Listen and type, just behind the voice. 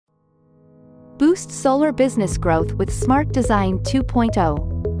Boost solar business growth with SmartDesign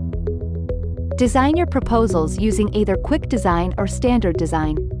 2.0. Design your proposals using either Quick Design or Standard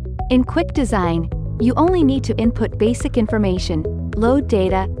Design. In Quick Design, you only need to input basic information, load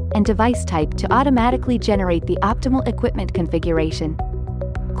data, and device type to automatically generate the optimal equipment configuration.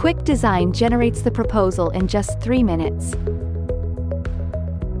 Quick Design generates the proposal in just 3 minutes.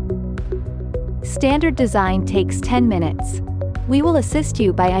 Standard Design takes 10 minutes. We will assist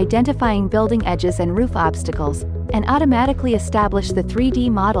you by identifying building edges and roof obstacles, and automatically establish the 3D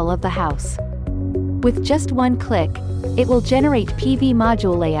model of the house. With just one click, it will generate PV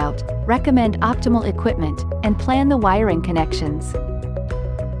module layout, recommend optimal equipment, and plan the wiring connections.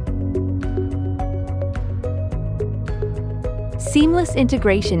 Seamless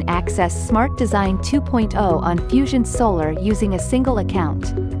integration. Access SmartDesign 2.0 on Fusion Solar using a single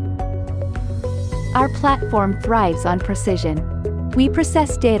account. Our platform thrives on precision. We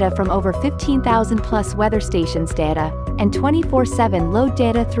process data from over 15,000 plus weather stations data, and 24/7 load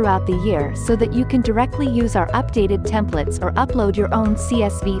data throughout the year so that you can directly use our updated templates or upload your own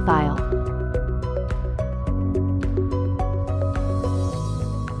CSV file.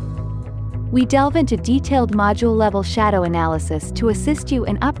 We delve into detailed module-level shadow analysis to assist you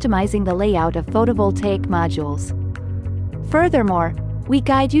in optimizing the layout of photovoltaic modules. Furthermore, we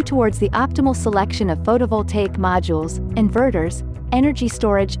guide you towards the optimal selection of photovoltaic modules, inverters, energy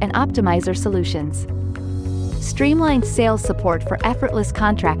storage and optimizer solutions. Streamlined sales support for effortless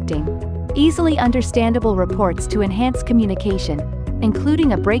contracting. Easily understandable reports to enhance communication,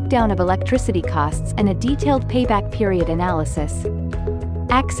 including a breakdown of electricity costs and a detailed payback period analysis.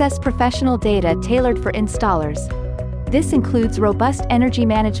 Access professional data tailored for installers. This includes robust energy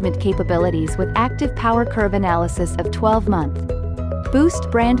management capabilities with active power curve analysis of 12-month.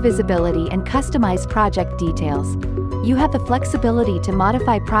 Boost brand visibility and customize project details. You have the flexibility to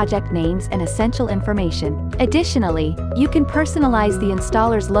modify project names and essential information. Additionally, you can personalize the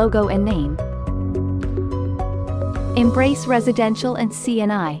installer's logo and name. Embrace residential and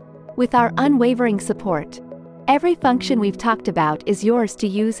C&I with our unwavering support. Every function we've talked about is yours to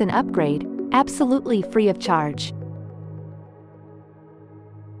use and upgrade, absolutely free of charge.